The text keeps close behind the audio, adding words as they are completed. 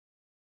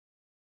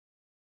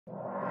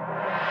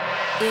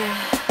Yeah,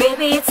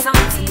 baby, it's on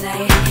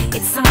tonight,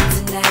 it's on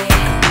tonight.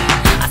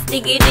 I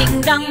stick it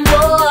ding dong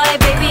boy,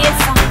 baby,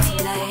 it's on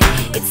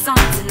tonight, it's on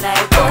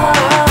tonight,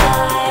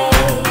 boy.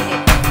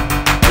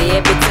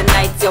 Baby,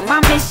 tonight you're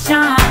my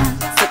mission,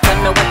 so tell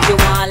me what you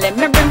want, let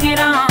me bring it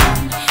on.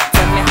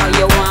 Tell me how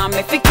you want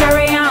me to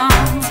carry on.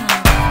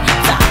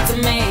 Talk to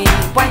me,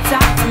 boy,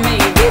 talk to me,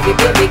 baby,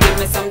 baby, give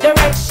me some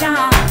direction.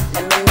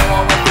 Let me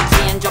know when to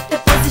change up the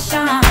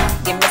position.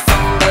 Give me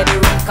some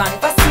bedroom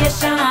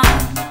conversation.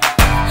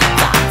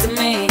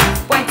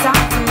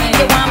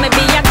 You want me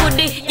be a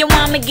goodie, you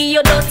want me give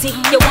you dirty.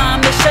 You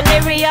want me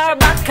missionary or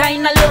back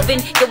kind of loving.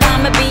 You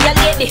want me be a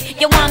lady,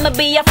 you want me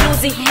be a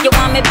floozy. You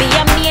want me be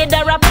a maid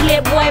or a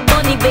playboy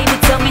bunny. Baby,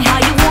 tell me how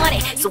you want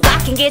it, so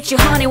I can get you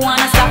honey.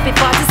 Wanna stop it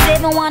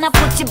 47, wanna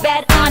put you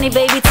bad on it.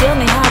 Baby, tell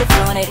me how to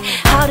flaunt it,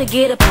 how to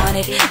get upon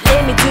it.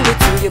 Let me do it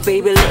to you,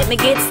 baby, let me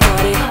get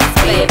started.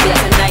 Baby,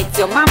 tonight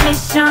you're my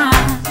mission,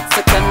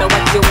 so tell me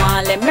what you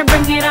want, let me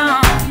bring it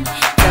on.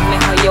 Tell me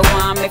how you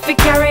want me to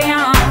carry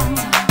on.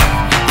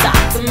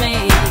 Talk to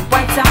me,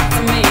 why talk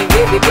to me,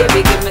 baby,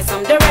 baby, give me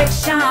some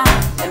direction.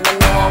 Let me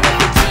know when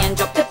to change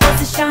up the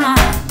position.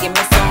 Give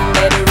me some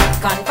bedroom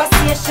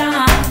conversation.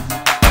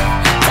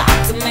 Talk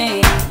to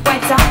me, why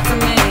talk to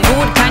me.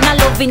 Good kind of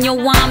loving you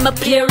want me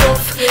play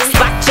rough.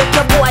 Spot check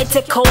your boy,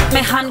 take out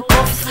me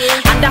handcuffs.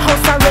 And the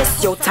house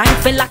arrest, your time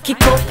for lock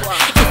it up.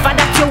 If I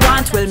that you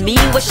want, well me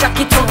will shock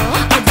it up.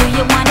 Or do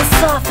you want it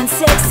soft and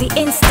sexy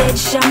instead?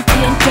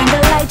 Champagne,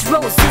 candlelight,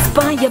 roses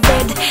by your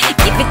bed.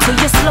 Give it to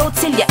you slow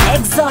till you're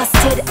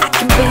exhausted. I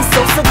can be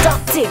so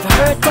seductive,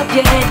 hurt up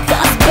your head.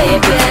 Cause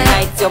baby,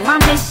 tonight you're my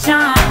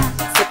mission,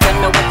 so tell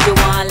me what you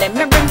want, let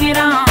me bring it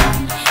on.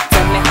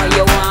 Tell me how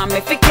you want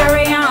me to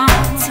carry on.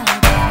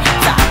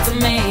 Talk to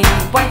me,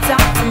 why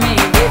talk to me,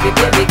 baby,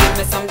 baby, give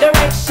me some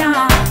direction.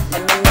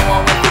 Let me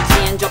know when to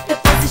change up the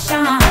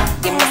position.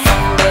 Give me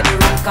some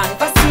bedroom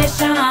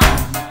conversation.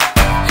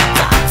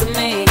 Talk to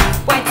me,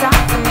 why talk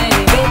to me.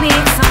 Baby,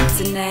 it's on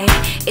tonight,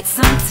 it's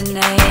on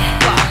tonight.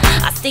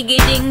 I stick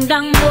it ding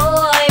dong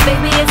boy,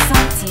 baby, it's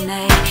on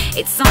tonight,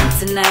 it's on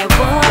tonight,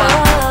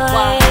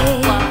 boy.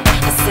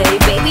 I say,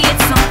 baby,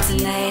 it's on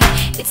tonight,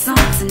 it's on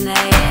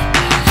tonight.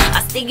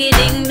 I stick it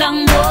ding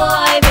dong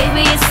boy,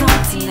 baby, it's on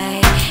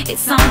tonight,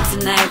 it's on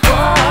tonight,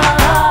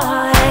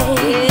 boy.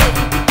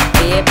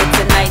 Baby,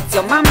 tonight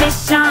you're my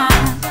mission,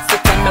 so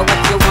tell me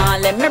what you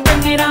want, let me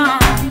bring it on.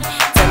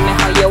 Tell me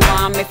how you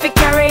want me to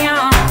carry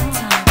on.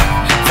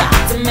 Talk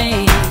to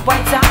me, why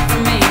talk to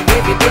me,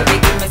 baby, baby,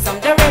 give me some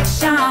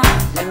direction.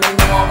 Let me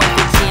know when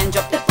to change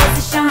up the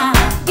position.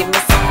 Give me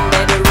some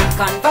bedroom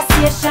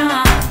conversation.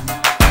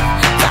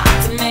 Talk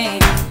to me,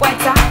 why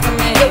talk to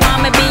me. You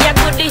want me be a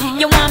goodie,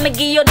 you want me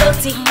give you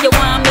dirty. You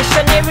want me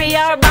missionary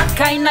or back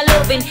kind of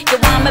loving. You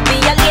want me be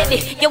a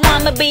lady, you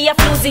want me be a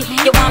floozy.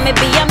 You want me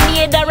be a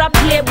maid or a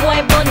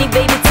playboy bunny.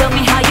 Baby, tell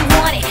me how you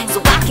want it,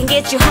 so I can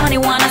get you honey.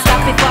 Wanna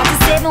stop it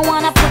 47,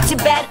 wanna put you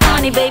bad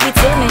on it. Baby,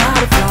 tell me how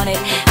to flaunt it,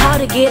 how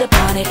to get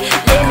upon it.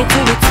 Let me do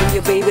it to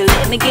you, baby,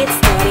 let me get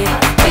started.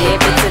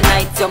 Baby,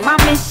 tonight you're my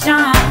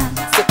mission,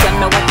 so tell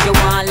me what you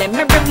want, let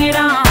me bring it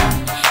on.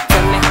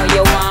 Tell me how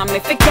you want me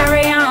to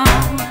carry on.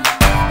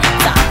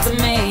 Talk to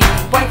me,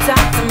 why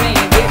talk to me,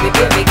 baby,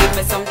 baby, give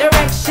me some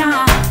direction.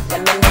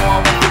 Let me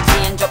know when to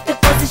change up the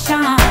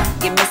position.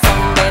 Give me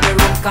some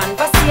bedroom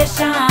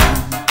conversation.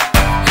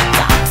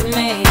 Talk to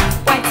me,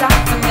 why talk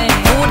to me.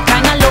 Good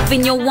kind of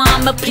loving you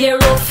want me play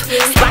rough.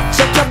 Spot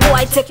check your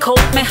boy, take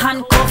out me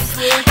handcuffs.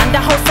 And the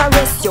house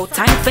arrest, your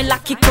time for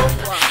lock it up.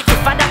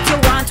 If I that you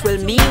want, well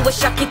me will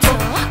shock it up.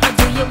 Or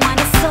do you want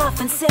it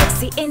soft and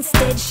sexy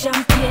instead?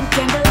 Champagne,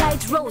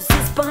 candlelight,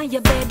 roses by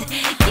your bed.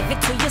 Give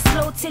it to you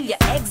slow till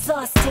you're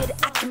exhausted.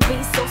 I can be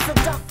so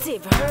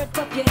seductive, hurt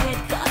up your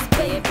head.